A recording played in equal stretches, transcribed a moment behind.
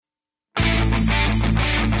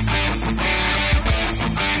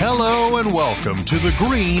Hello and welcome to the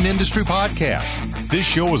Green Industry Podcast. This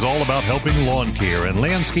show is all about helping lawn care and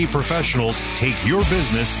landscape professionals take your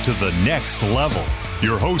business to the next level.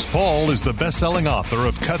 Your host, Paul, is the best-selling author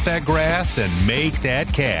of Cut That Grass and Make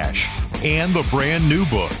That Cash, and the brand new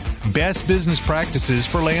book, Best Business Practices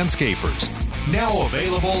for Landscapers, now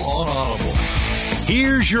available on Audible.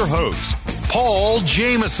 Here's your host, Paul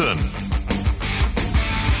Jameson.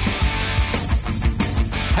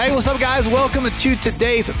 Hey, what's up, guys? Welcome to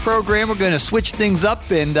today's program. We're going to switch things up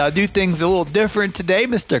and do things a little different today.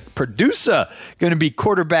 Mr. Producer going to be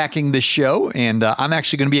quarterbacking the show, and I'm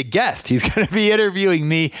actually going to be a guest. He's going to be interviewing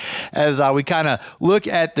me as we kind of look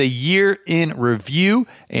at the year in review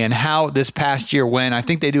and how this past year went. I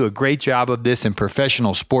think they do a great job of this in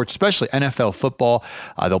professional sports, especially NFL football.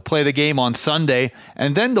 They'll play the game on Sunday,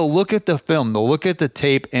 and then they'll look at the film. They'll look at the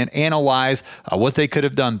tape and analyze what they could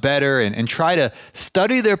have done better and try to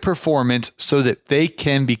study their performance so that they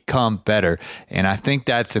can become better. And I think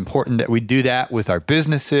that's important that we do that with our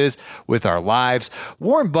businesses, with our lives.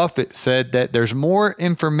 Warren Buffett said that there's more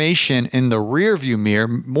information in the rearview mirror,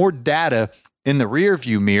 more data in the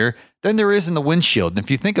rearview mirror than there is in the windshield. And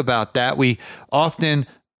if you think about that, we often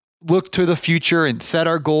look to the future and set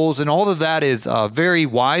our goals, and all of that is very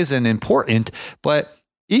wise and important, but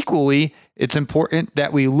equally, it's important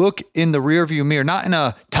that we look in the rearview mirror, not in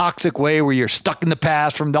a toxic way where you're stuck in the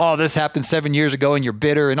past from, oh, this happened 7 years ago and you're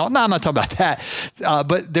bitter and all. No, I'm not talking about that.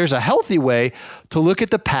 But there's a healthy way to look at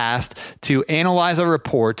the past, to analyze our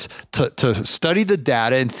reports, to study the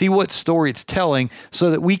data and see what story it's telling so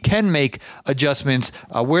that we can make adjustments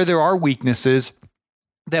where there are weaknesses,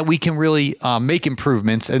 that we can really make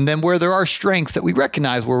improvements, and then where there are strengths that we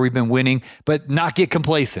recognize where we've been winning, but not get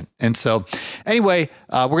complacent. And so anyway,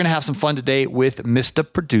 we're going to have some fun today with Mr.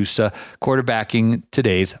 Producer quarterbacking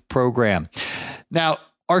today's program. Now,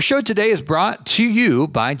 our show today is brought to you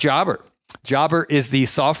by Jobber. Jobber is the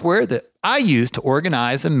software that I use to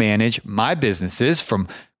organize and manage my businesses. From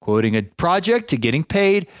quoting a project to getting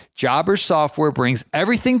paid, Jobber software brings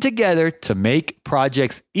everything together to make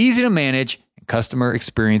projects easy to manage, customer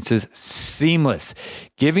experiences seamless,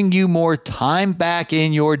 giving you more time back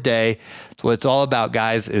in your day. That's what it's all about,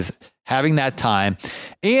 guys, is having that time.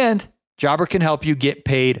 And Jobber can help you get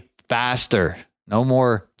paid faster. No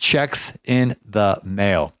more checks in the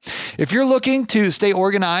mail. If you're looking to stay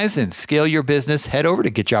organized and scale your business, head over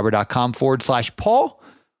to getjobber.com/Paul,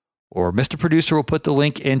 or Mr. Producer will put the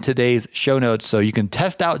link in today's show notes so you can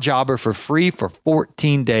test out Jobber for free for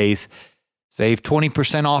 14 days. Save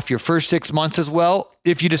 20% off your first 6 months as well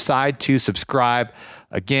if you decide to subscribe.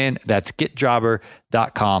 Again, that's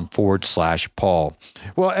getjobber.com/Paul.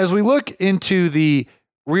 Well, as we look into the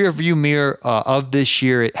rearview mirror of this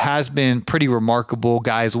year, it has been pretty remarkable,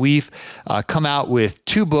 guys. We've come out with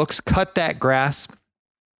 2 books, Cut That Grass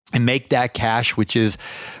and Make That Cash, which is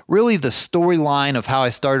really the storyline of how I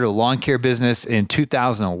started a lawn care business in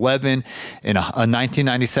 2011 in a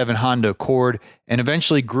 1997 Honda Accord, and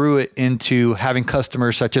eventually grew it into having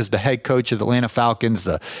customers such as the head coach of the Atlanta Falcons,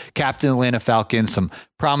 the captain of the Atlanta Falcons, some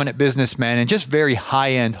prominent businessmen, and just very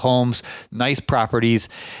high-end homes, nice properties.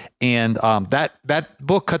 And that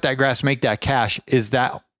book, Cut That Grass, Make That Cash, is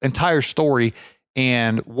that entire story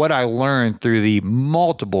and what I learned through the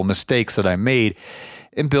multiple mistakes that I made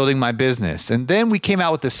in building my business. And then we came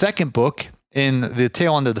out with the second book in the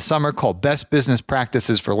tail end of the summer called Best Business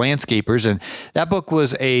Practices for Landscapers. And that book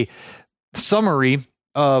was a summary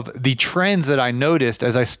of the trends that I noticed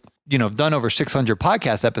as I've done over 600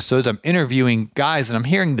 podcast episodes. I'm interviewing guys and I'm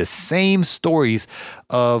hearing the same stories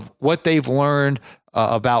of what they've learned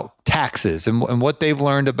about taxes and what they've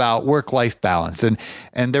learned about work-life balance. And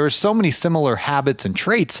there are so many similar habits and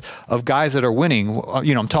traits of guys that are winning.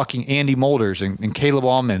 I'm talking Andy Molders and Caleb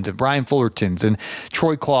Almonds and Brian Fullertons and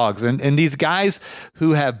Troy Clogs and these guys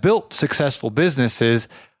who have built successful businesses.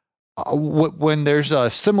 When there's a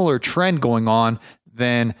similar trend going on,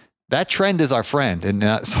 then that trend is our friend.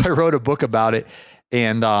 And so I wrote a book about it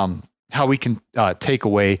and how we can take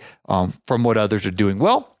away from what others are doing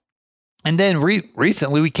well. And then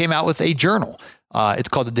recently we came out with a journal. It's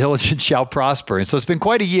called The Diligent Shall Prosper. And so it's been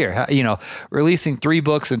quite a year, releasing 3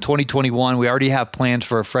 books in 2021. We already have plans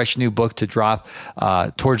for a fresh new book to drop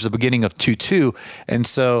towards the beginning of 2022. And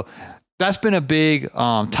so that's been a big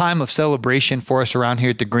time of celebration for us around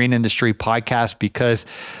here at the Green Industry Podcast, because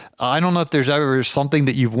I don't know if there's ever something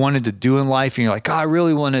that you've wanted to do in life and you're like, I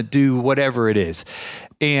really want to do whatever it is.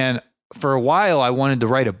 And for a while, I wanted to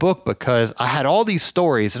write a book because I had all these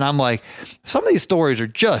stories, and I'm like, some of these stories are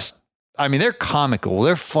just, they're comical,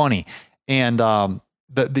 they're funny, and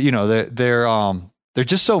they're they're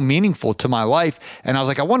just so meaningful to my life. And I was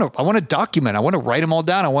like, I want to document. I want to write them all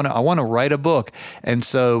down. I want to write a book. And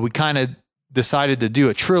so we kind of decided to do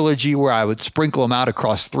a trilogy where I would sprinkle them out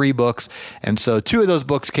across 3 books. And so 2 of those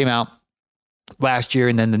books came out last year.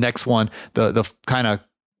 And then the next one, the kind of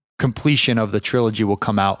completion of the trilogy will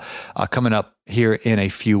come out coming up here in a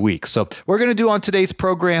few weeks. So we're going to do on today's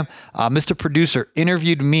program, Mr. Producer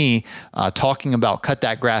interviewed me talking about Cut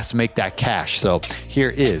That Grass, Make That Cash. So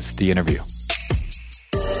here is the interview.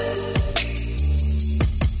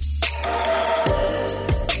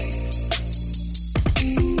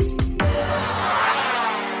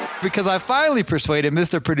 Because I finally persuaded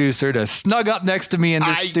Mr. Producer to snug up next to me in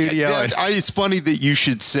the studio. It's funny that you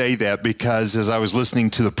should say that, because as I was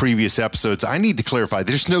listening to the previous episodes, I need to clarify,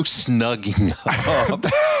 there's no snugging up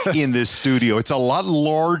in this studio. It's a lot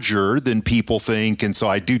larger than people think, and so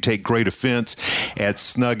I do take great offense at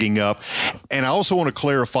snugging up. And I also want to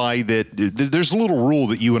clarify that there's a little rule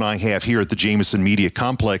that you and I have here at the Jameson Media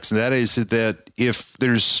Complex, and that is that if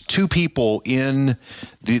there's 2 people in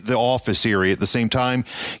the office area at the same time,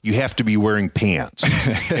 you have to be wearing pants.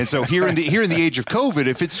 And so here in the age of COVID,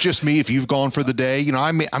 if it's just me, if you've gone for the day,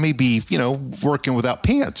 I may be, working without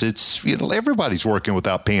pants. It's, everybody's working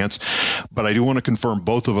without pants, but I do want to confirm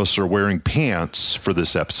both of us are wearing pants for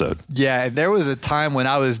this episode. Yeah. There was a time when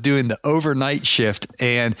I was doing the overnight shift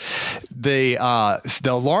and the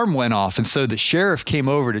alarm went off. And so the sheriff came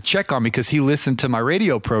over to check on me because he listened to my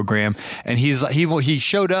radio program, and he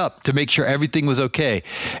showed up to make sure everything was okay.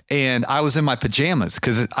 And I was in my pajamas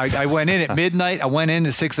because I went in at midnight. I went in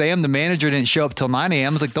at 6 a.m. The manager didn't show up till 9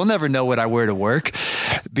 a.m. I was like, they'll never know what I wear to work,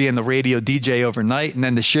 being the radio DJ overnight. And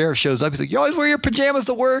then the sheriff shows up. He's like, you always wear your pajamas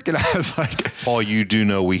to work? And I was like... Paul, you do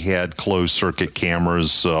know we had closed circuit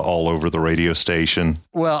cameras all over the radio station.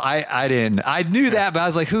 Well, I didn't. I knew that, but I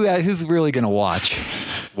was like, who's really going to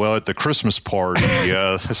watch? Well, at the Christmas party,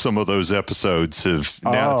 some of those episodes have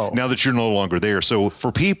now that you're no longer there. So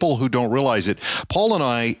for people who don't realize it, Paul and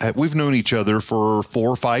I, we've known each other for 4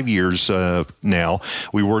 or 5 years now.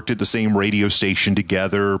 We worked at the same radio station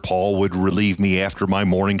together. Paul would relieve me after my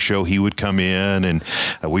morning show. He would come in, and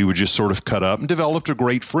we would just sort of cut up and developed a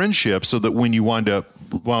great friendship, so that when you wound up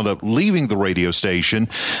leaving the radio station,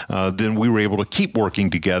 then we were able to keep working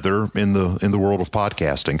together in the world of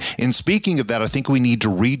podcasting. And speaking of that, I think we need to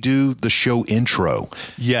redo the show intro.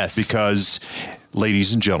 Yes. Because,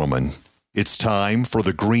 ladies and gentlemen, it's time for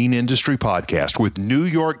the Green Industry Podcast with New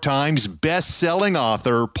York Times best-selling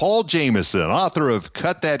author Paul Jameson, author of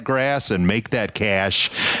Cut That Grass and Make That Cash.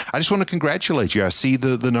 I just want to congratulate you. I see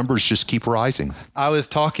the numbers just keep rising. I was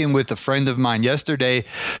talking with a friend of mine yesterday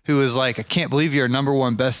who was like, I can't believe you're a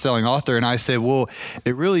 #1 best-selling author. And I said, well,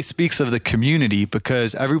 it really speaks of the community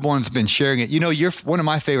because everyone's been sharing it. You're one of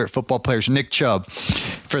my favorite football players, Nick Chubb,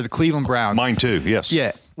 for the Cleveland Browns. Mine too, yes.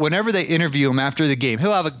 Yeah. Whenever they interview him after the game,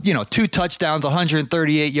 he'll have 2 touchdowns,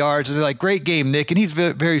 138 yards, and they're like, "Great game, Nick." And he's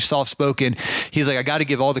very, very soft-spoken. He's like, "I got to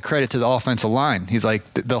give all the credit to the offensive line." He's like,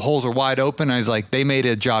 "The holes are wide open," and he's like, "They made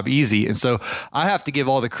a job easy." And so I have to give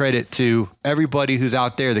all the credit to everybody who's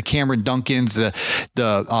out there: the Cameron Duncans,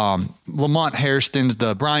 the Lamont Hairstons,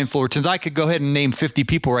 the Brian Fullertons. I could go ahead and name 50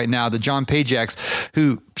 people right now. The John Pajaks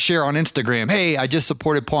who share on Instagram, "Hey, I just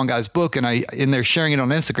supported Paul and Guy's book," and they're sharing it on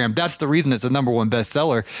Instagram. That's the reason it's a #1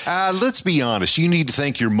 bestseller. Let's be honest. You need to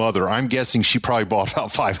thank your mother. I'm guessing she probably bought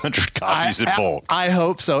about 500 copies in bulk. I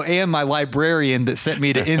hope so. And my librarian that sent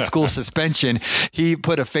me to in-school suspension, he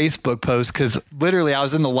put a Facebook post because literally I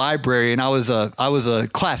was in the library and I was a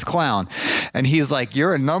class clown. And he's like,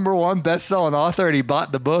 "You're a #1 best-selling author," and he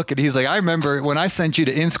bought the book. And he's like, "I remember when I sent you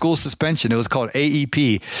to in-school suspension, it was called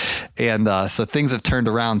AEP." And so things have turned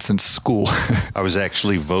around since school. I was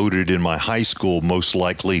actually voted in my high school most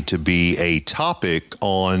likely to be a topic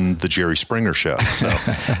on the Jerry Springer Show.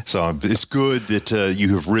 So it's good that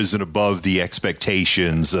you have risen above the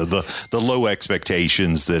expectations, the low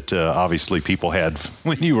expectations that obviously people had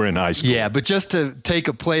when you were in high school. Yeah, but just to take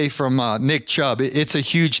a play from Nick Chubb, it's a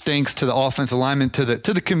huge thanks to the offensive lineman, to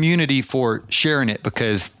the community for sharing it,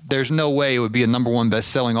 because there's no way it would be a #1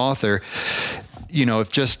 best-selling author,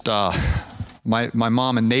 if just my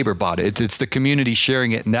mom and neighbor bought it. It's the community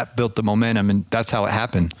sharing it, and that built the momentum, and that's how it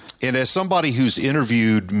happened. And as somebody who's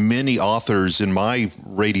interviewed many authors in my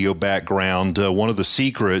radio background, one of the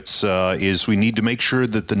secrets is we need to make sure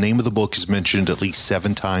that the name of the book is mentioned at least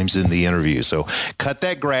 7 times in the interview. So Cut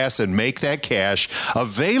That Grass and Make That Cash,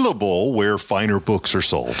 available where finer books are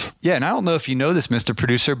sold. Yeah, and I don't know if you know this, Mr.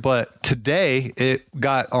 Producer, but today it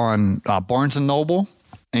got on Barnes & Noble,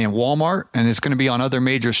 and Walmart, and it's going to be on other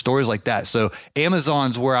major stores like that. So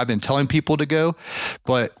Amazon's where I've been telling people to go,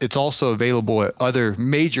 but it's also available at other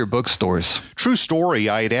major bookstores. True story.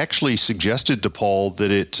 I had actually suggested to Paul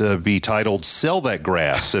that it be titled "Sell That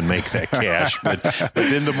Grass and Make That Cash," but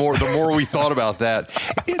then the more we thought about that,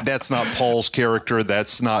 that's not Paul's character.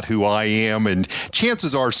 That's not who I am, and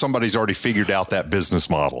chances are somebody's already figured out that business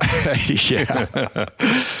model. Yeah.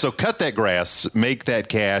 So cut that grass, make that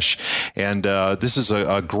cash, and this is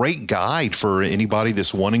a great guide for anybody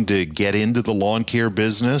that's wanting to get into the lawn care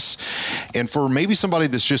business, and for maybe somebody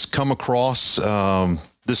that's just come across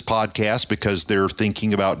this podcast because they're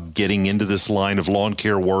thinking about getting into this line of lawn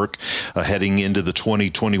care work heading into the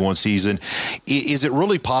 2021 season. Is it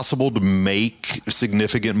really possible to make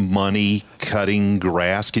significant money cutting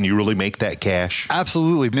grass? Can you really make that cash?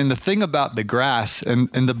 Absolutely. And the thing about the grass and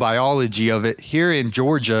the biology of it, here in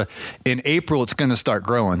Georgia, in April, it's going to start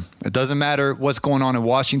growing. It doesn't matter what's going on in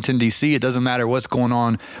Washington, D.C. It doesn't matter what's going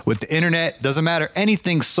on with the internet. It doesn't matter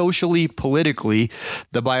anything socially, politically.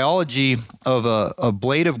 The biology of a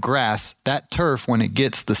blade of grass, that turf, when it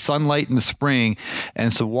gets the sunlight in the spring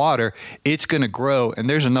and some water, it's going to grow. And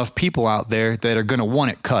there's enough people out there that are going to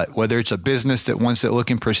want it cut, whether it's a business that wants it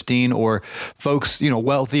looking pristine or folks,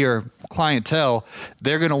 wealthier clientele,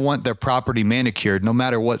 they're going to want their property manicured no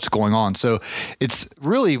matter what's going on. So it's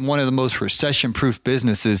really one of the most recession-proof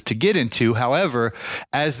businesses to get into. However,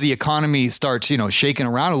 as the economy starts, shaking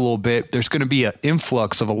around a little bit, there's going to be an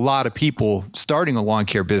influx of a lot of people starting a lawn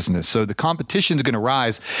care business. So the competition is going to rise.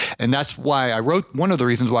 And that's why one of the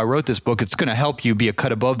reasons why I wrote this book. It's going to help you be a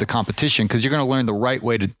cut above the competition because you're going to learn the right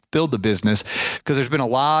way to build the business, because there's been a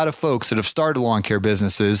lot of folks that have started lawn care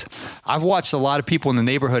businesses. I've watched a lot of people in the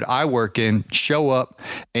neighborhood I work in show up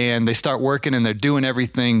and they start working and they're doing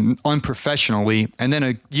everything unprofessionally. And then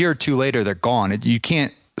a year or two later, they're gone. You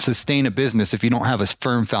can't sustain a business if you don't have a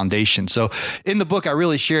firm foundation. So in the book, I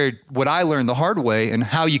really shared what I learned the hard way and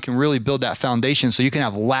how you can really build that foundation so you can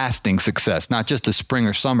have lasting success, not just a spring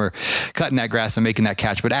or summer cutting that grass and making that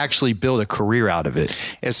catch, but actually build a career out of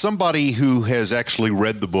it. As somebody who has actually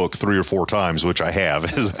read the book 3 or 4 times, which I have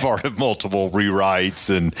as a part of multiple rewrites,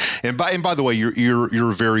 and by the way, you're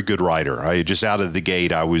a very good writer. Just out of the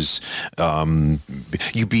gate, I was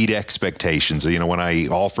you beat expectations. When I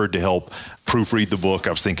offered to help proofread the book, I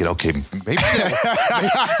was thinking, okay,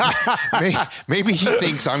 maybe he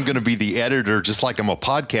thinks I'm going to be the editor, just like I'm a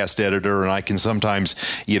podcast editor, and I can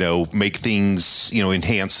sometimes, make things,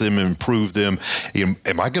 enhance them, improve them.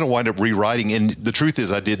 Am I going to wind up rewriting? And the truth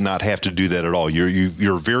is, I did not have to do that at all.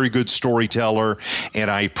 You're a very good storyteller,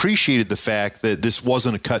 and I appreciated the fact that this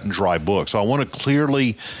wasn't a cut and dry book. So I want to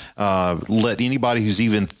clearly let anybody who's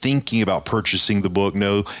even thinking about purchasing the book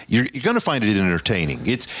know you're going to find it entertaining.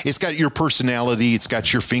 It's got your personality, it's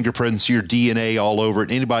got your fingerprints, your DNA all over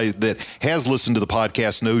it. Anybody that has listened to the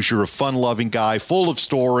podcast knows you're a fun-loving guy, full of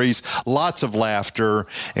stories, lots of laughter.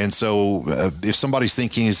 And so if somebody's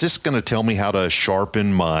thinking, is this going to tell me how to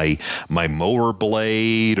sharpen my mower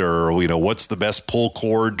blade, or what's the best pull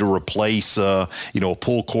cord to replace a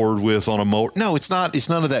pull cord with on a mower? No, it's not. It's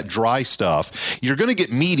none of that dry stuff. You're going to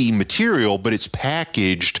get meaty material, but it's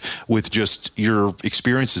packaged with just your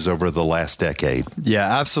experiences over the last decade.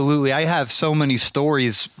 Yeah, absolutely. I have so many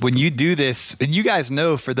stories when you do this, and you guys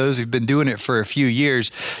know, for those who've been doing it for a few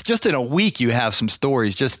years, just in a week you have some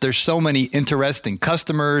stories. Just there's so many interesting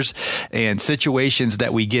customers and situations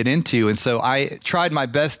that we get into, and so I tried my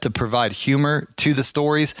best to provide humor to the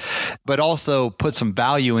stories, but also put some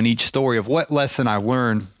value in each story of what lesson I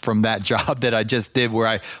learned from that job that I just did where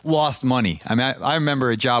I lost money. I mean, I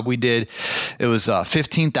remember a job we did. It was a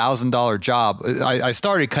 $15,000 job. I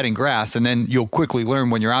started cutting grass, and then you'll quickly learn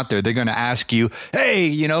when you're out there, they're going to ask you,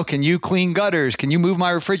 hey, can you clean gutters? Can you move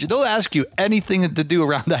my refrigerator? They'll ask you anything to do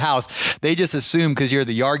around the house. They just assume because you're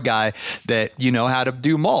the yard guy that you know how to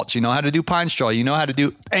do mulch, you know how to do pine straw, you know how to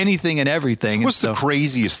do anything and everything. What's the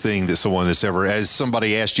craziest thing that someone has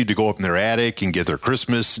somebody asked you to go up in their attic and get their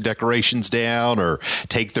Christmas decorations down, or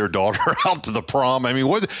take their daughter out to the prom? I mean,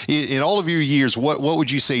 what in all of your years, what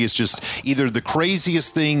would you say is just either the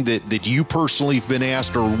craziest thing that you personally have been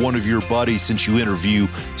asked, or one of your buddies, since you interview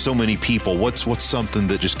so many people? What's something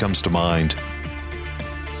that just comes to mind?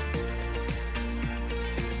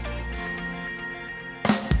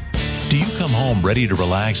 Do you come home ready to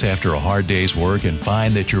relax after a hard day's work and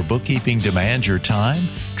find that your bookkeeping demands your time?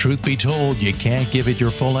 Truth be told, you can't give it your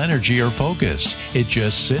full energy or focus. It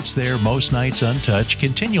just sits there most nights untouched,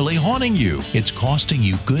 continually haunting you. It's costing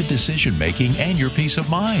you good decision making and your peace of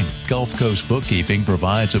mind. Gulf Coast Bookkeeping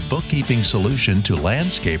provides a bookkeeping solution to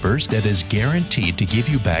landscapers that is guaranteed to give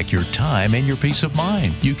you back your time and your peace of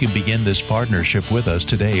mind. You can begin this partnership with us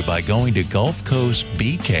today by going to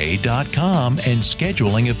GulfCoastBK.com and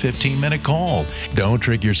scheduling a 15-minute call. Don't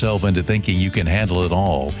trick yourself into thinking you can handle it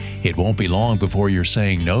all. It won't be long before you're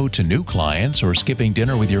saying no to new clients or skipping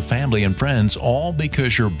dinner with your family and friends, all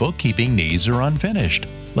because your bookkeeping needs are unfinished.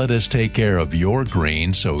 Let us take care of your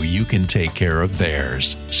green so you can take care of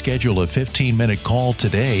theirs. Schedule a 15-minute call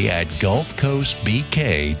today at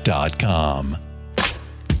GulfCoastBK.com.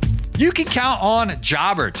 You can count on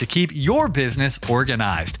Jobber to keep your business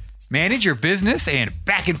organized. Manage your business and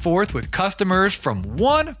back and forth with customers from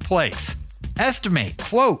one place. Estimate,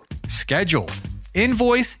 quote, schedule,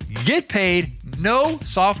 invoice, get paid, no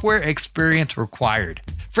software experience required.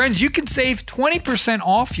 Friends, you can save 20%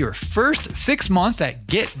 off your first 6 months at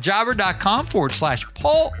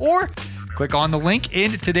getjobber.com/Paul or click on the link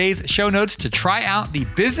in today's show notes to try out the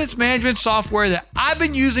business management software that I've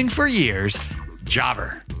been using for years,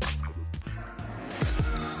 Jobber.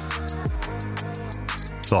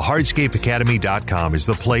 TheHardscapeAcademy.com is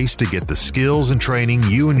the place to get the skills and training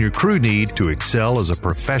you and your crew need to excel as a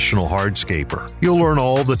professional hardscaper. You'll learn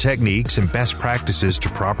all the techniques and best practices to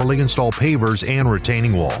properly install pavers and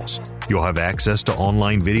retaining walls. You'll have access to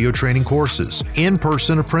online video training courses,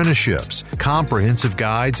 in-person apprenticeships, comprehensive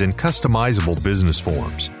guides, and customizable business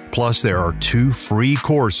forms. Plus, there are 2 free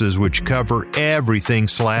courses which cover everything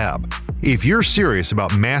slab. If you're serious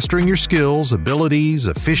about mastering your skills, abilities,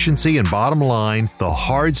 efficiency, and bottom line,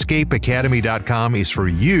 theHardscapeAcademy.com is for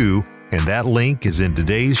you, and that link is in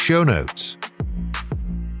today's show notes.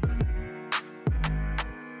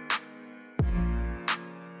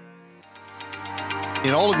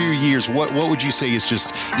 In all of your years, what would you say is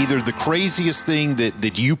just either the craziest thing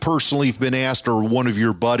that you personally have been asked or one of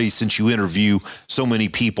your buddies since you interview so many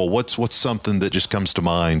people? What's something that just comes to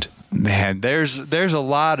mind? Man, there's a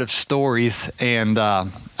lot of stories, and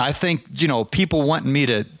I think, people wanting me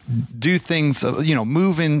to do things,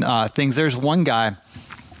 moving things. There's one guy,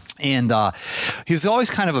 and he was always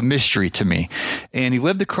kind of a mystery to me, and he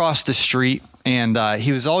lived across the street. And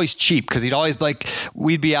he was always cheap because he'd always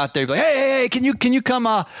we'd be out there, be like, hey, can you come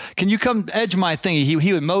edge my thing?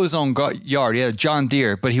 He would mow his own yard. He had a John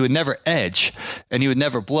Deere, but he would never edge and he would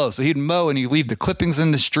never blow. So he'd mow and he'd leave the clippings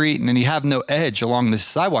in the street, and then he'd have no edge along the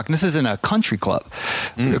sidewalk. And this is in a country club.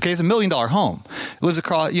 Okay, it's $1 million home. Lives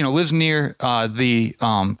near the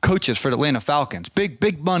coaches for the Atlanta Falcons.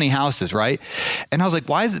 Big money houses, right? And I was like,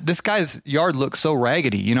 why is this guy's yard look so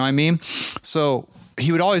raggedy? You know what I mean? So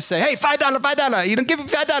he would always say, hey, $5, give me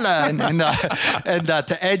 $5, and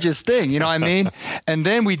to edge his thing, you know what I mean? And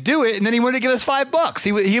then we do it, and then he wanted to give us $5.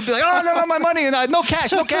 He'd be like, oh, no, my money, and no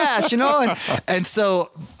cash, and so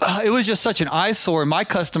it was just such an eyesore. My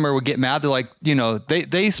customer would get mad. They're like,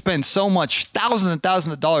 they spend so much, thousands and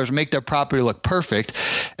thousands of dollars to make their property look perfect,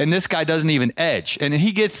 and this guy doesn't even edge, and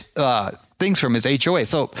he gets things from his HOA.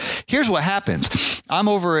 So here's what happens. I'm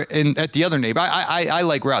over at the other neighbor. I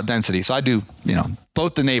like route density, so I do,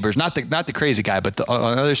 both the neighbors, not the crazy guy, but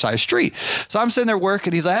on the other side of the street. So I'm sitting there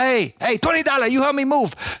working. He's like, hey, $20, you help me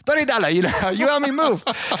move. $20, you help me move.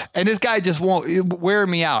 And this guy just won't wear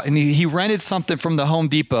me out. And he rented something from the Home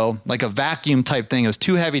Depot, like a vacuum type thing. It was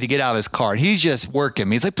too heavy to get out of his car. And he's just working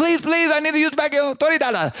me. He's like, please, I need to use the vacuum.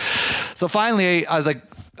 $20. So finally, I was like,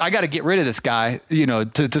 I got to get rid of this guy,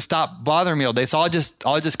 to stop bothering me all day. So I'll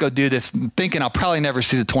just go do this, thinking I'll probably never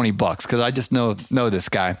see the $20 because I just know this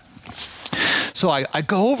guy. So I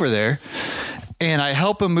go over there and I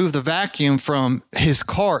help him move the vacuum from his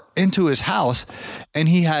car into his house, and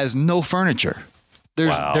he has no furniture.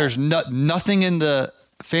 There's nothing in the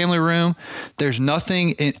family room. There's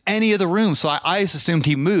nothing in any of the rooms. So I just assumed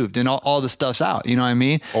he moved and all the stuff's out. You know what I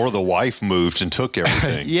mean? Or the wife moved and took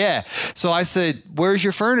everything. Yeah. So I said, where's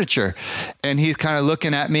your furniture? And he's kind of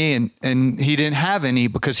looking at me, and he didn't have any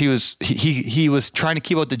because he was trying to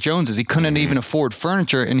keep up with the Joneses. He couldn't even afford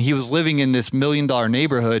furniture, and he was living in this $1 million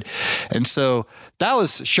neighborhood. And so that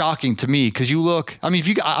was shocking to me because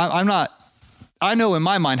I know in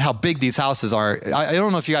my mind how big these houses are. I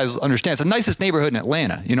don't know if you guys understand. It's the nicest neighborhood in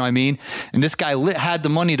Atlanta. You know what I mean? And this guy had the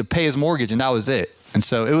money to pay his mortgage, and that was it. And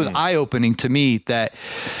so it was eye-opening to me that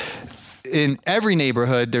in every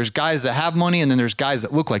neighborhood, there's guys that have money, and then there's guys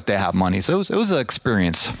that look like they have money. So it was an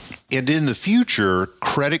experience. And in the future,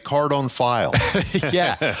 credit card on file.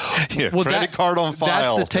 Yeah. Well, credit card on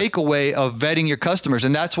file. That's the takeaway of vetting your customers.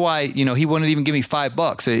 And that's why, he wouldn't even give me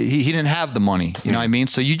 $5. He didn't have the money. You know what I mean?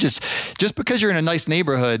 So you just because you're in a nice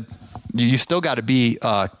neighborhood, you still got to be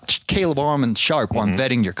Caleb Armand sharp on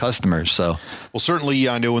vetting your customers. So, well, certainly,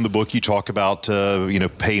 I know in the book you talk about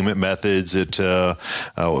payment methods.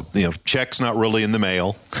 Check's not really in the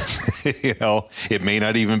mail. It may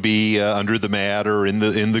not even be under the mat or in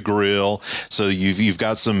the grill. So you've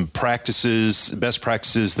got some best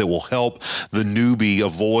practices that will help the newbie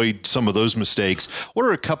avoid some of those mistakes. What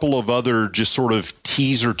are a couple of other just sort of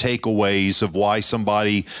teaser takeaways of why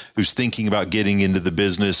somebody who's thinking about getting into the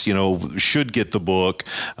business, should get the book?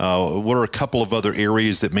 What are a couple of other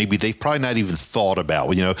areas that maybe they've probably not even thought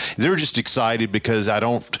about? They're just excited because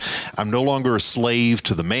I'm no longer a slave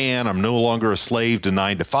to the man. I'm no longer a slave to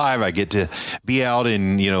 9 to 5. I get to be out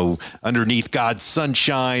in, underneath God's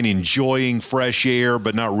sunshine, enjoying fresh air,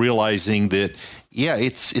 but not realizing that, yeah,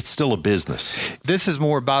 it's still a business. This is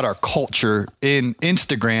more about our culture in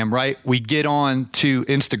Instagram, right? We get on to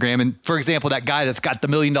Instagram, and for example, that guy that's got the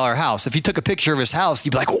 $1 million house, if he took a picture of his house,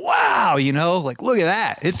 you'd be like, wow, look at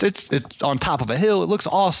that. It's on top of a hill. It looks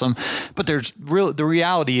awesome. But the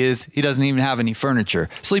reality is he doesn't even have any furniture,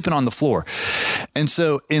 sleeping on the floor. And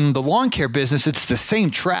so in the lawn care business, it's the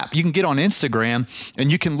same trap. You can get on Instagram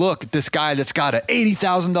and you can look at this guy that's got an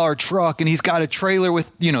 $80,000 truck and he's got a trailer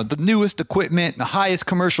with, the newest equipment, the highest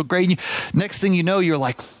commercial grade. Next thing you know,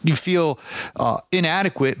 you feel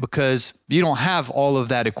inadequate because you don't have all of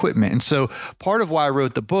that equipment. And so part of why I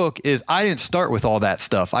wrote the book is I didn't start with all that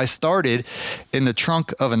stuff. I started in the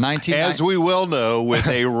trunk of a 1990. As we well know, with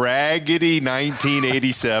a raggedy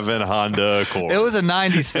 1987 Honda Accord. It was a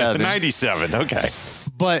 97. 97, okay.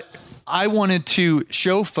 But I wanted to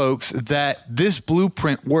show folks that this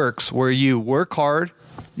blueprint works where you work hard,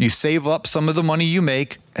 you save up some of the money you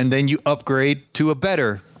make, and then you upgrade to a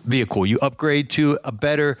better vehicle. You upgrade to a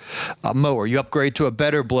better mower. You upgrade to a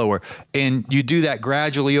better blower. And you do that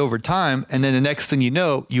gradually over time. And then the next thing you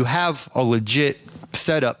know, you have a legit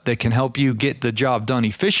setup that can help you get the job done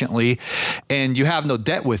efficiently, and you have no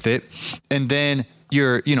debt with it. And then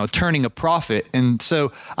you're, turning a profit. And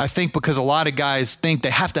so I think because a lot of guys think they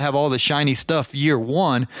have to have all the shiny stuff year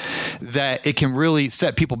one, that it can really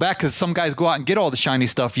set people back, because some guys go out and get all the shiny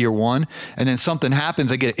stuff year one, and then something happens,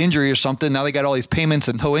 they get an injury or something. Now they got all these payments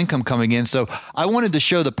and no income coming in. So I wanted to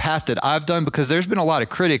show the path that I've done, because there's been a lot of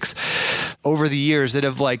critics over the years that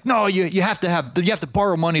have no, you have to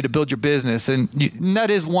borrow money to build your business. And that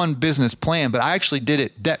is one business plan, but I actually did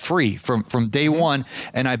it debt free from day one.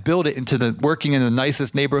 And I built it into working in the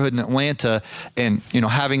nicest neighborhood in Atlanta, and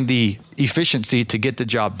having the efficiency to get the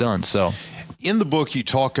job done. So in the book you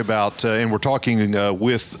talk about, and we're talking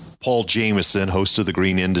with Paul Jameson, host of the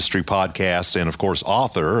Green Industry Podcast, and of course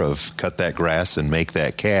author of Cut That Grass and Make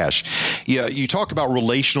That Cash. Yeah, you talk about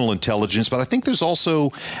relational intelligence, but I think there's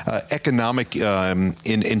also economic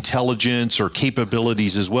intelligence or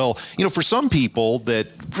capabilities as well. For some people that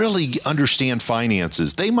really understand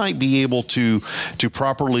finances, they might be able to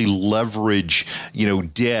properly leverage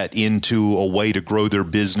debt into a way to grow their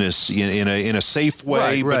business in a safe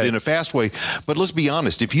way, but in a fast way. But let's be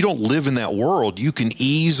honest, if you don't live in that world, you can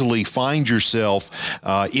easily find yourself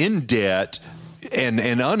in debt and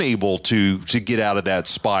unable to get out of that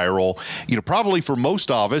spiral. Probably for most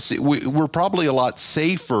of us, we're probably a lot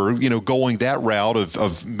safer, going that route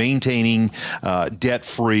of maintaining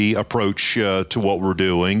debt-free approach to what we're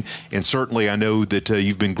doing. And certainly I know that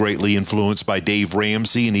you've been greatly influenced by Dave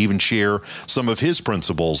Ramsey and even share some of his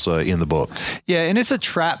principles in the book. Yeah, and it's a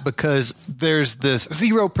trap because there's this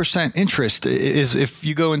 0% interest is if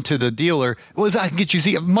you go into the dealer, I can get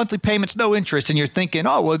you monthly payments, no interest. And you're thinking,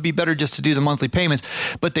 it'd be better just to do the monthly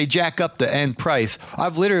payments, but they jack up the end price.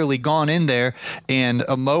 I've literally gone in there and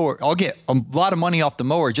a mower, I'll get a lot of money off the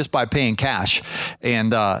mower just by paying cash,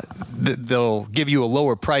 and they'll give you a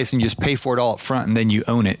lower price and you just pay for it all up front and then you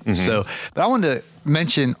own it. Mm-hmm. So, but I wanted to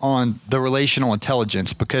mention on the relational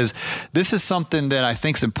intelligence, because this is something that I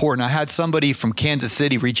think is important. I had somebody from Kansas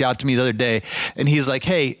City reach out to me the other day, and he's like,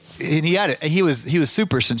 hey, and he was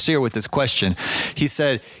super sincere with this question. He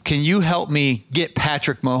said, can you help me get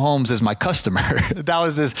Patrick Mahomes as my customer? That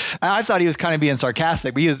was this. I thought he was kind of being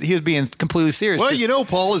sarcastic, but he was being completely serious. Well,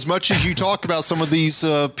 Paul, as much as you talk about some of these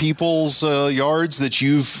people's yards that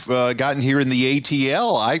you've gotten here in the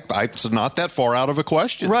ATL, it's not that far out of a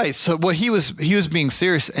question. Right. So he was being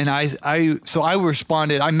serious, and I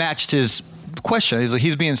responded. I matched his question.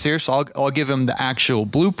 He's being serious, so I'll give him the actual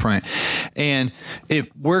blueprint. And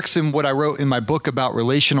it works in what I wrote in my book about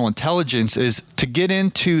relational intelligence, is to get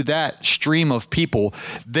into that stream of people.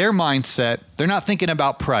 Their mindset, they're not thinking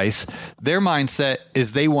about price. Their mindset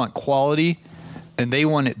is they want quality and they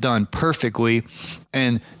want it done perfectly.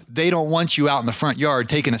 And they don't want you out in the front yard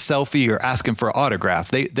taking a selfie or asking for an autograph.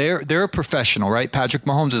 They're a professional, right? Patrick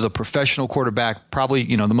Mahomes is a professional quarterback, probably,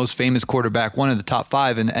 the most famous quarterback, one of the top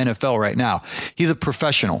 5 in the NFL right now. He's a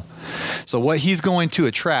professional. So what he's going to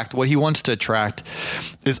attract, what he wants to attract,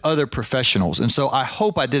 is other professionals. And so I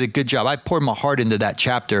hope I did a good job. I poured my heart into that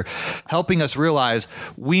chapter, helping us realize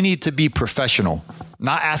we need to be professional.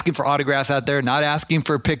 Not asking for autographs out there, not asking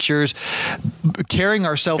for pictures, carrying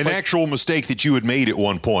ourselves. An actual mistake that you had made at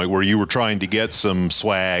one point where you were trying to get some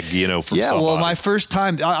swag, from somebody. Well, my first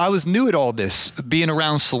time, I was new at all this, being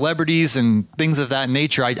around celebrities and things of that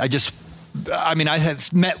nature. I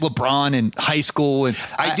had met LeBron in high school. And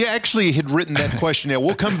I actually had written that question down.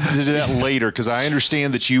 We'll come to that later because I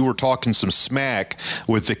understand that you were talking some smack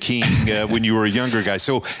with the king when you were a younger guy.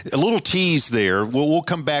 So a little tease there. We'll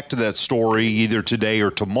come back to that story either today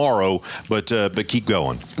or tomorrow, but keep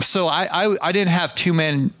going. So I didn't have too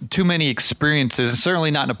many experiences, and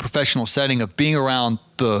certainly not in a professional setting, of being around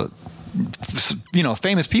the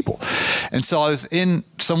famous people. And so I was in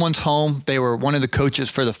someone's home. They were one of the coaches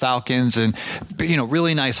for the Falcons, and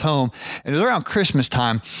really nice home. And it was around Christmas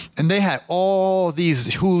time, and they had all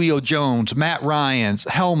these Julio Jones, Matt Ryan's,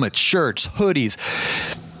 helmets, shirts, hoodies.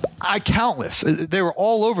 Countless. They were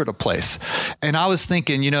all over the place. And I was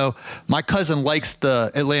thinking, my cousin likes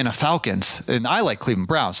the Atlanta Falcons, and I like Cleveland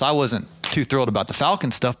Browns. So I wasn't too thrilled about the Falcon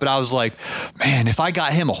stuff, but I was like, man, if I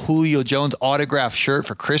got him a Julio Jones autographed shirt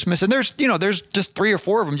for Christmas, and there's just 3 or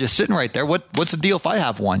 4 of them just sitting right there. What's the deal if I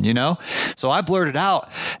have one, So I blurted out,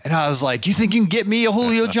 and I was like, you think you can get me a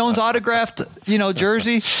Julio Jones autographed,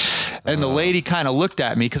 jersey? And the lady kind of looked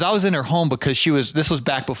at me, because I was in her home, because this was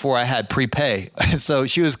back before I had prepay. So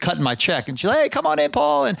she was cutting my check, and she's like, hey, come on in,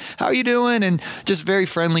 Paul, and how are you doing? And just very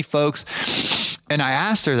friendly folks. And I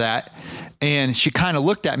asked her that, and she kind of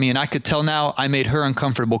looked at me, and I could tell now I made her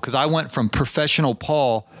uncomfortable, because I went from professional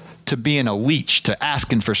Paul to being a leech, to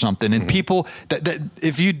asking for something. And people that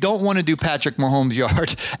if you don't want to do Patrick Mahomes'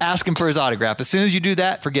 yard, ask him for his autograph. As soon as you do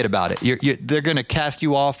that, forget about it. They're going to cast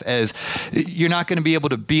you off, as you're not going to be able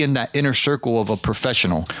to be in that inner circle of a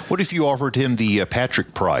professional. What if you offered him the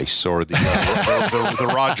Patrick Price or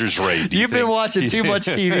the Rogers rate? You've been watching too much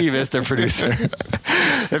TV, Mr. Producer.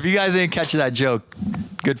 If you guys didn't catch that joke,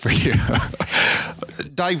 good for you.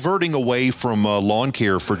 Diverting away from lawn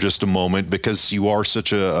care for just a moment, because you are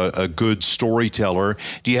such a good storyteller.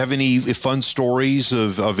 Do you have any fun stories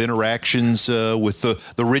of interactions with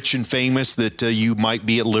the rich and famous that you might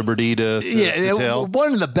be at liberty to tell?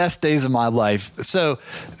 One of the best days of my life. So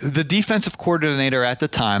the defensive coordinator at the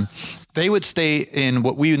time, they would stay in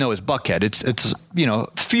what we know as Buckhead. It's a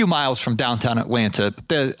few miles from downtown Atlanta.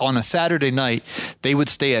 On a Saturday night, they would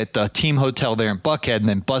stay at the team hotel there in Buckhead and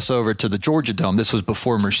then bus over to the Georgia Dome. This was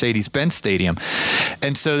before Mercedes-Benz Stadium.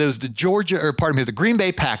 And so there was the Green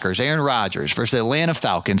Bay Packers, Aaron Rodgers versus the Atlanta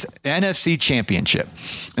Falcons, NFC Championship.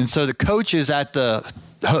 And so the coach is at the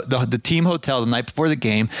team hotel the night before the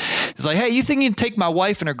game. He's like, hey, you think you can take my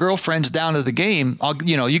wife and her girlfriends down to the game?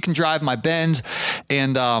 You can drive my Benz,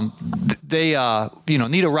 and they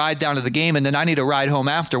need a ride down to the game, and then I need a ride home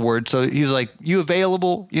afterwards. So he's like, you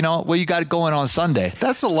available? What you got going on Sunday?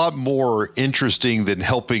 That's a lot more interesting than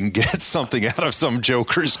helping get something out of some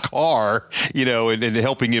joker's car, and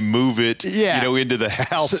helping him move it, into the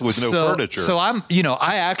house with no furniture. So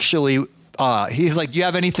I actually he's like, you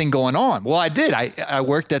have anything going on? Well, I did. I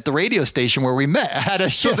worked at the radio station where we met. I had a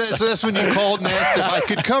shift. So that's when you called and asked if I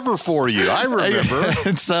could cover for you. I remember.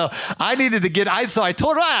 And so I needed to so I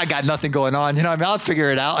told her, I got nothing going on. I'll figure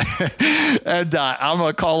it out. And I'm going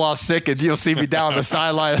to call off sick, and you'll see me down the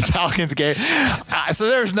sideline of the Falcons game. So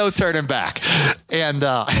there's no turning back. And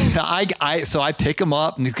so I pick him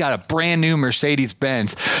up, and he's got a brand new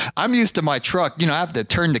Mercedes-Benz. I'm used to my truck. I have to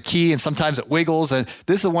turn the key, and sometimes it wiggles. And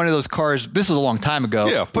this is one of those cars. This is a long time ago.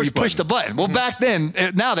 Yeah, push the button. Well, back then,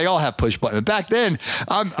 now they all have push buttons. Back then,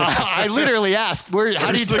 I literally asked,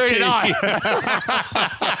 how do you turn it on?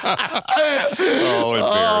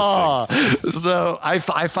 Oh, embarrassing. So I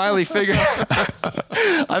finally figure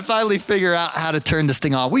out how to turn this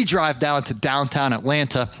thing on. We drive down to downtown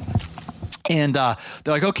Atlanta. And they're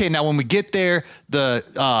like, okay, now when we get there,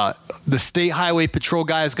 the state highway patrol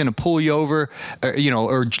guy is going to pull you over,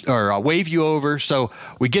 or wave you over. So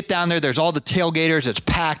we get down there. There's all the tailgaters. It's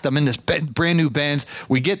packed. I'm in this brand new Benz.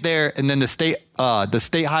 We get there, and then the state the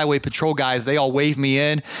state highway patrol guys, they all wave me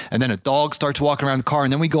in, and then a dog starts walking around the car,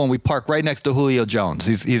 and then we go and we park right next to Julio Jones.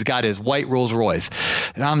 He's got his white Rolls Royce,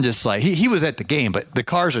 and I'm just like, he was at the game, but the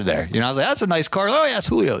cars are there. I was like, that's a nice car. Oh yeah, it's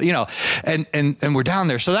Julio. And we're down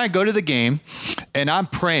there. So then I go to the game, and I'm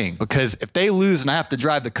praying because if they lose and I have to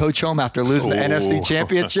drive the coach home after losing the NFC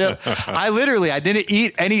Championship, I didn't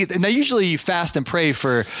eat any. And they usually fast and pray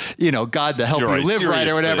for God to help you live right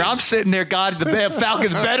or whatever. I'm sitting there, God, the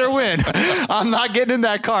Falcons better win. I'm not getting in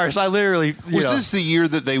that car. So I literally was this the year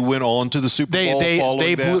that they went on to the Super Bowl?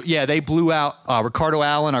 They blew out Ricardo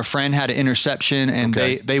Allen. Our friend had an interception, and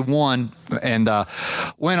they won and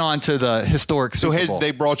went on to the historic Super Bowl. So had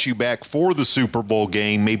they brought you back for the Super Bowl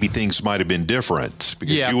game, maybe things might have been different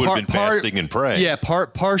because you would have been fasting and praying. Yeah,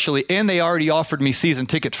 partially. And they already offered me season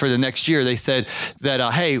tickets for the next year. They said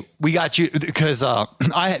that, hey, we got you, because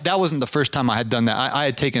that wasn't the first time I had done that. I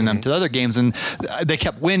had taken them to the other games, and they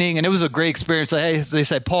kept winning, and it was a great experience. Like, hey, they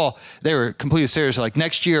said, Paul, they were completely serious. Like,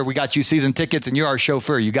 next year we got you season tickets, and you're our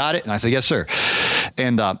chauffeur. You got it? And I said, yes, sir.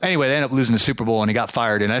 And anyway, they ended up losing the Super Bowl, and he got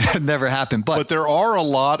fired, and it never happened. But there are a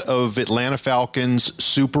lot of Atlanta Falcons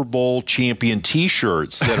Super Bowl champion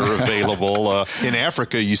T-shirts that are available in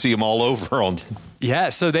Africa. You see them all over on. Yeah,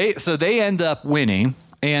 so they end up winning.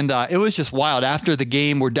 And it was just wild. After the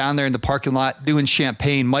game, we're down there in the parking lot doing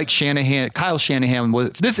champagne. Kyle Shanahan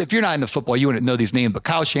was this. If you're not into football, you wouldn't know these names, but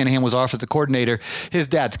Kyle Shanahan was our offensive coordinator. His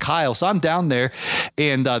dad's Kyle. So I'm down there,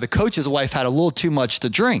 and the coach's wife had a little too much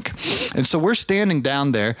to drink. And so we're standing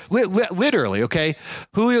down there, literally, okay?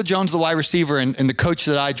 Julio Jones, the wide receiver, and the coach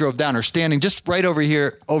that I drove down are standing just right over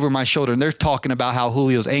here over my shoulder, and they're talking about how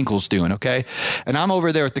Julio's ankle's doing, okay? And I'm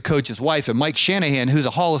over there with the coach's wife, and Mike Shanahan, who's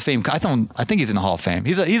a Hall of Fame, I think he's in the Hall of Fame.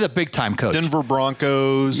 He's a big time coach. Denver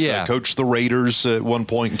Broncos, coached the Raiders at one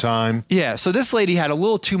point in time. Yeah, so this lady had a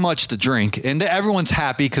little too much to drink, and everyone's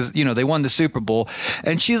happy because they won the Super Bowl.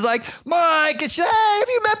 And she's like, Mike, hey, have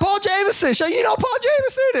you met Paul Jameson? She's like, you know Paul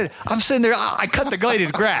Jameson? And I'm sitting there, I cut the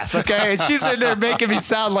lady's grass, okay? And she's sitting there making me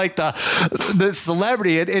sound like the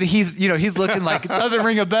celebrity, and he's looking like it doesn't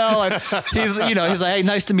ring a bell, and he's like, hey,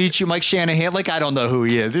 nice to meet you, Mike Shanahan. Like, I don't know who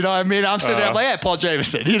he is, you know what I mean? I'm sitting there, I'm like, hey, Paul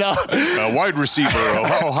Jameson, wide receiver,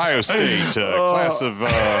 Ohio State, class of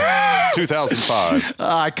 2005.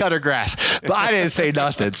 I cut her grass, but I didn't say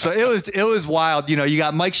nothing. So it was wild. You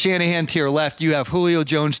got Mike Shanahan to your left, you have Julio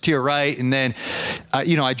Jones to your right, and then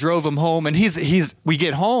I drove him home, and we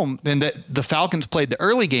get home, and the Falcons played the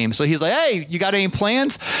early game, so he's like, hey, you got any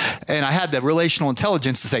plans? And I had the relational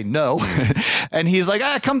intelligence to say no, and he's like,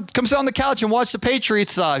 come sit on the couch and watch the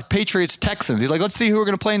Patriots Texans. He's like, let's see who we're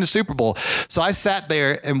going to play in the Super Bowl. So I sat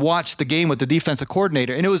there and watched the game with the defensive coordinator,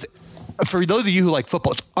 and it was, for those of you who like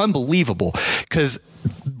football, it's unbelievable because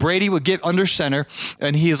Brady would get under center,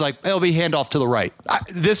 and he is like, it'll be handoff to the right.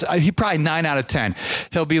 He probably 9 out of 10.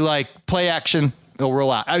 He'll be like, play action. He'll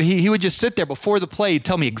roll out. He would just sit there before the play,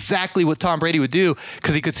 tell me exactly what Tom Brady would do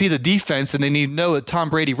because he could see the defense, and they need to know that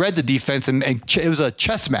Tom Brady read the defense, and it was a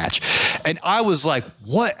chess match. And I was like,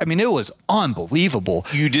 what? I mean, it was unbelievable.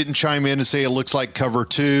 You didn't chime in and say it looks like cover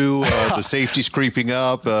 2, the safety's creeping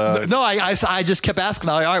up. No, I just kept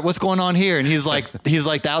asking, all right, what's going on here? And he's like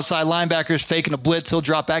the outside linebacker's faking a blitz. He'll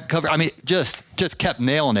drop back and cover. I mean, just kept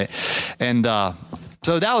nailing it. And,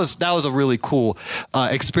 so that was a really cool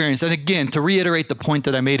experience. And again, to reiterate the point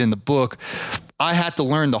that I made in the book, I had to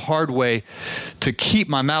learn the hard way to keep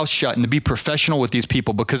my mouth shut and to be professional with these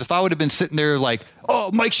people, because if I would have been sitting there like, oh,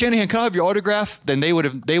 Mike Shanahan, can I have your autograph? Then they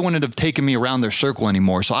wouldn't have taken me around their circle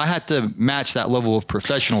anymore. So I had to match that level of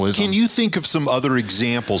professionalism. Can you think of some other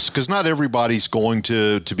examples? Because not everybody's going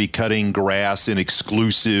to be cutting grass in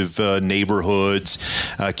exclusive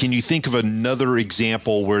neighborhoods. Can you think of another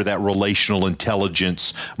example where that relational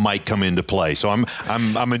intelligence might come into play? So I'm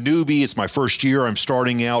a newbie. It's my first year. I'm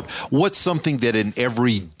starting out. What's something that an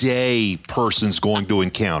everyday person's going to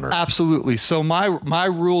encounter? Absolutely. So my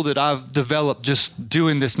rule that I've developed just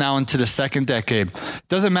doing this now into the second decade,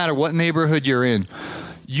 doesn't matter what neighborhood you're in,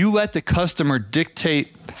 you let the customer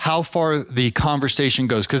dictate how far the conversation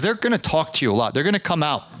goes, because they're going to talk to you a lot. They're going to come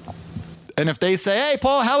out. And if they say, hey,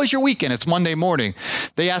 Paul, how was your weekend? It's Monday morning.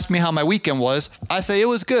 They ask me how my weekend was. I say it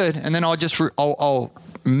was good. And then I'll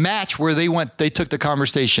match where they took the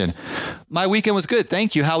conversation. My weekend was good.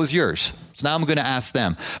 Thank you. How was yours? So now I'm going to ask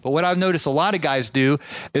them. But what I've noticed a lot of guys do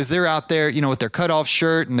is they're out there, with their cutoff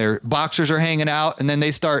shirt and their boxers are hanging out. And then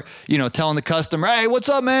they start, telling the customer, hey, what's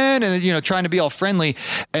up, man? And, trying to be all friendly.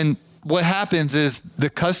 And what happens is the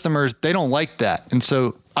customers, they don't like that. And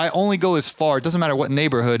so I only go as far. It doesn't matter what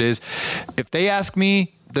neighborhood is. If they ask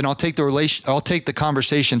me, then I'll take the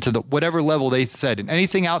conversation to the whatever level they said. And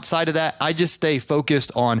anything outside of that, I just stay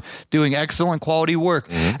focused on doing excellent quality work.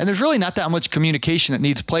 And there's really not that much communication that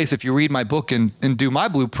needs place if you read my book and do my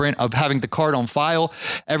blueprint of having the card on file,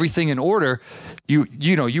 everything in order. You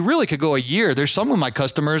really could go a year. There's some of my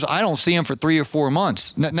customers, I don't see them for 3 or 4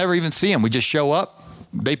 months. Never even see them. We just show up.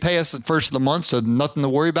 They pay us at first of the month, so nothing to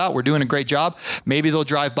worry about. We're doing a great job. Maybe they'll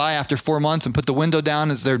drive by after 4 months and put the window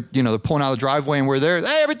down as they're pulling out of the driveway, and we're there.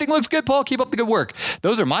 Hey, everything looks good, Paul. Keep up the good work.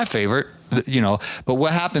 Those are my favorite, But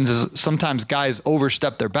what happens is sometimes guys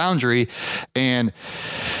overstep their boundary, and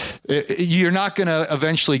you're not going to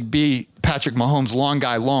eventually be Patrick Mahomes long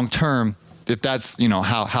guy long term. If that's,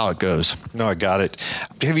 how it goes. No, I got it.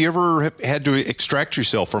 Have you ever had to extract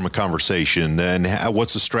yourself from a conversation, and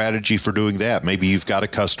what's the strategy for doing that? Maybe you've got a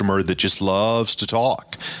customer that just loves to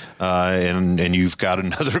talk, and you've got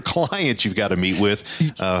another client you've got to meet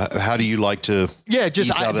with. How do you like to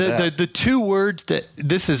ease out of that? The 2 words that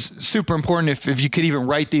this is super important. If you could even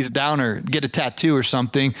write these down or get a tattoo or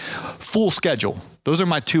something, full schedule. Those are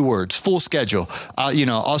my 2 words, full schedule.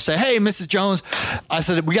 I'll say, hey, Mrs. Jones, I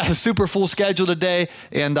said, we got a super full schedule today.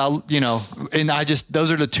 And those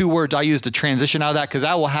are the 2 words I use to transition out of that, because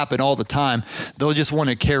that will happen all the time. They'll just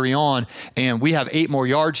want to carry on. And we have 8 more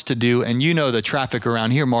yards to do. And the traffic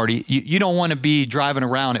around here, Marty, you don't want to be driving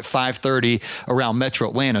around at 5:30 around Metro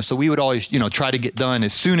Atlanta. So we would always, try to get done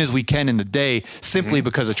as soon as we can in the day, simply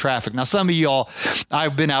because of traffic. Now, some of y'all,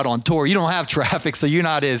 I've been out on tour. You don't have traffic, so you're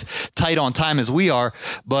not as tight on time as we are,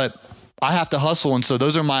 but I have to hustle. And so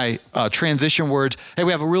those are my transition words. Hey,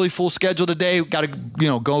 we have a really full schedule today. We've got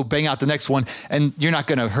to, go bang out the next one. And you're not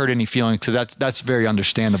going to hurt any feelings, because that's very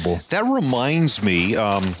understandable. That reminds me,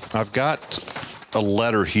 I've got a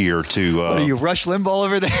letter here to... What are you, Rush Limbaugh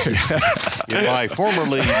over there? In my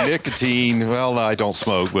formerly nicotine, well, I don't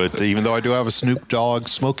smoke, but even though I do have a Snoop Dogg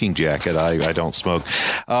smoking jacket, I don't smoke.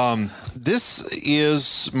 This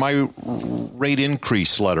is my rate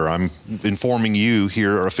increase letter. I'm informing you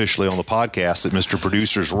here officially on the podcast that Mr.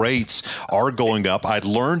 Producer's rates are going up. I'd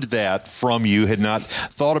learned that from you, had not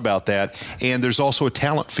thought about that. And there's also a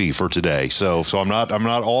talent fee for today. So I'm not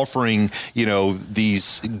offering,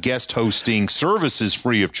 these guest hosting services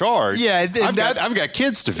free of charge. Yeah, I've got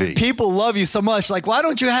kids to feed. People love you so much. Like, why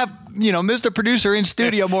don't you have Mr. Producer in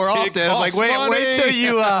studio more often? I was like, wait till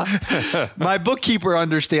you. My bookkeeper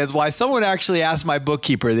understands why. Someone actually asked my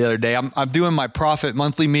bookkeeper the other day. I'm doing my profit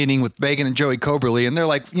monthly meeting with Megan and Joey Coberly, and they're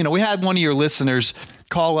like, we had one of your listeners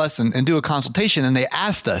call us and do a consultation, and they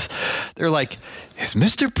asked us, they're like, is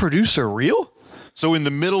Mr. Producer real? So in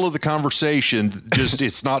the middle of the conversation,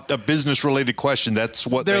 it's not a business-related question. That's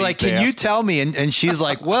what they're like. Can you tell me? And she's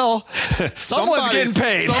like, well, someone's getting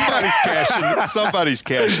paid. Somebody's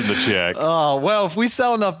cashing the check. Oh, well, if we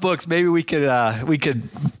sell enough books, maybe we could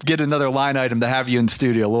get another line item to have you in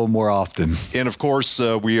studio a little more often. And of course,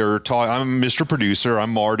 we are talking. I'm Mr. Producer.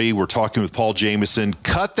 I'm Marty. We're talking with Paul Jameson.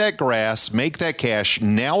 Cut that grass, make that cash.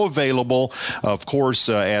 Now available, of course,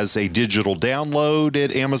 as a digital download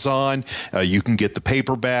at Amazon. You can get the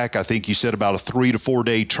paperback. I think you said about a 3 to 4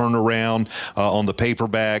 day turnaround on the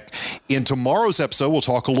paperback. In tomorrow's episode, we'll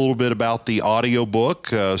talk a little bit about the audiobook.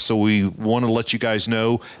 So we want to let you guys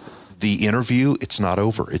know the interview, it's not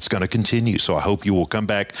over. It's going to continue. So I hope you will come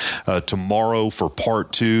back tomorrow for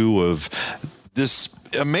part 2 of this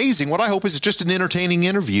amazing, what I hope is just an entertaining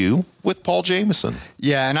interview with Paul Jameson.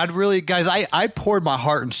 Yeah, and I'd really, guys, I poured my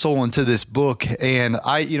heart and soul into this book, and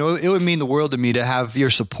it would mean the world to me to have your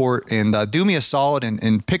support, and do me a solid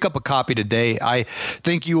and pick up a copy today. I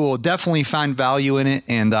think you will definitely find value in it,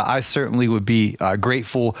 and I certainly would be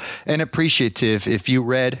grateful and appreciative if you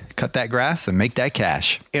read Cut That Grass and Make That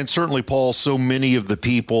Cash. And certainly, Paul, so many of the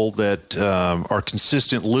people that are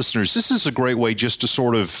consistent listeners, this is a great way just to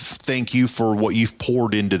sort of thank you for what you've poured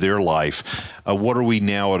into their life. What are we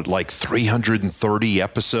now at, like 330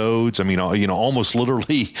 episodes? I mean, almost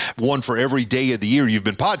literally one for every day of the year. You've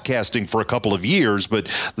been podcasting for a couple of years, but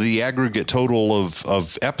the aggregate total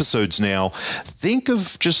of episodes now, think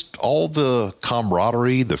of just all the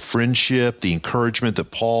camaraderie, the friendship, the encouragement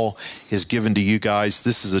that Paul has given to you guys.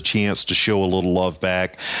 This is a chance to show a little love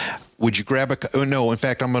back. Would you grab no, in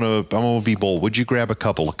fact, I'm going to be bold. Would you grab a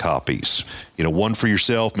couple of copies? One for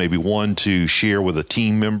yourself, maybe one to share with a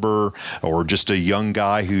team member or just a young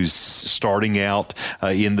guy who's starting out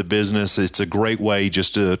in the business. It's a great way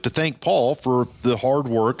just to thank Paul for the hard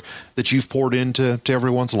work that you've poured into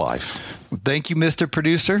everyone's life. Thank you, Mr.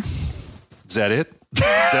 Producer. Is that it? Is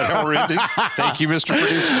that how we're ending? Thank you, Mr.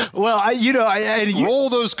 Producer. Well, Roll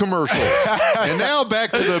those commercials. And now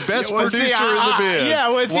back to the best producer in the biz.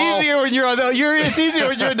 It's easier when you're it's easier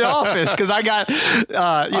when you're in the office because I got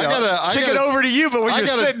kick it over to you. But when you're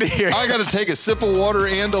sitting here, I got to take a sip of water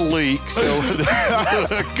and a leak. So this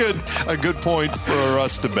is a good point for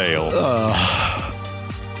us to bail.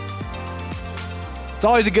 It's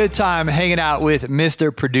always a good time hanging out with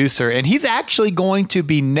Mr. Producer, and he's actually going to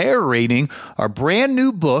be narrating our brand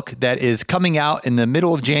new book that is coming out in the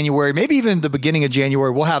middle of January, maybe even the beginning of January.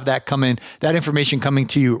 We'll have that information coming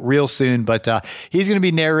to you real soon, but he's going to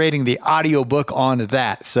be narrating the audiobook on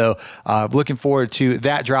that. So looking forward to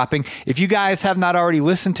that dropping. If you guys have not already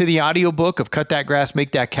listened to the audiobook of Cut That Grass,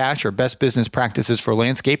 Make That Cash, or Best Business Practices for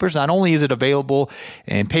Landscapers, not only is it available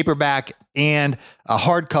in paperback and a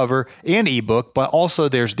hardcover and ebook, but also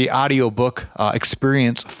there's the audiobook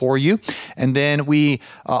experience for you. And then we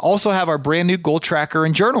also have our brand new goal tracker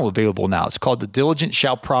and journal available now. It's called The Diligent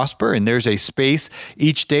Shall Prosper, and there's a space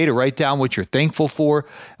each day to write down what you're thankful for,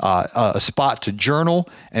 a spot to journal,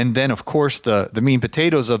 and then, of course, the meat and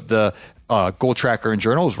potatoes of the goal tracker and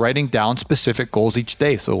journal is writing down specific goals each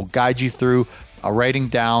day. So we'll guide you through writing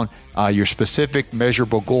down your specific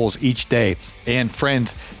measurable goals each day. And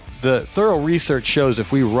friends, the thorough research shows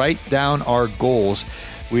if we write down our goals,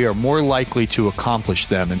 we are more likely to accomplish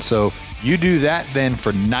them. And so you do that then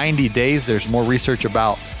for 90 days. There's more research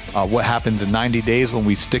about what happens in 90 days when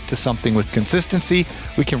we stick to something with consistency.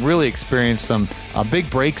 We can really experience some big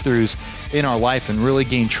breakthroughs in our life and really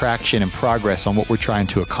gain traction and progress on what we're trying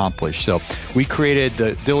to accomplish. So we created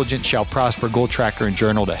the Diligent Shall Prosper Goal Tracker and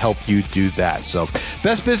Journal to help you do that. So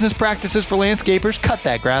best business practices for landscapers, cut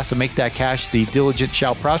that grass and make that cash, the Diligent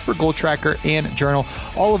Shall Prosper Goal Tracker and Journal,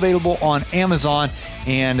 all available on Amazon.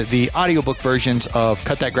 And the audiobook versions of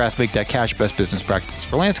Cut That Grass, Make That Cash, Best Business Practices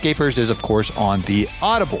for Landscapers is, of course, on the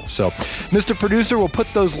Audible. So Mr. Producer will put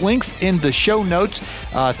those links in the show notes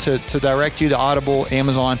to direct you to Audible,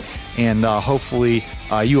 Amazon, and hopefully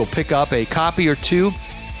you will pick up a copy or two,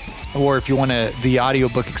 or if you want the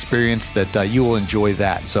audiobook experience, that you will enjoy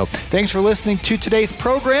that. So thanks for listening to today's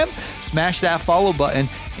program. Smash that follow button,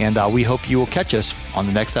 and we hope you will catch us on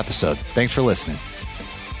the next episode. Thanks for listening.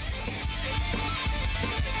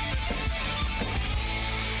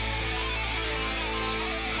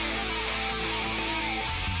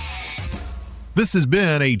 This has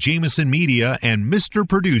been a Jameson Media and Mr.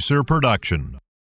 Producer production.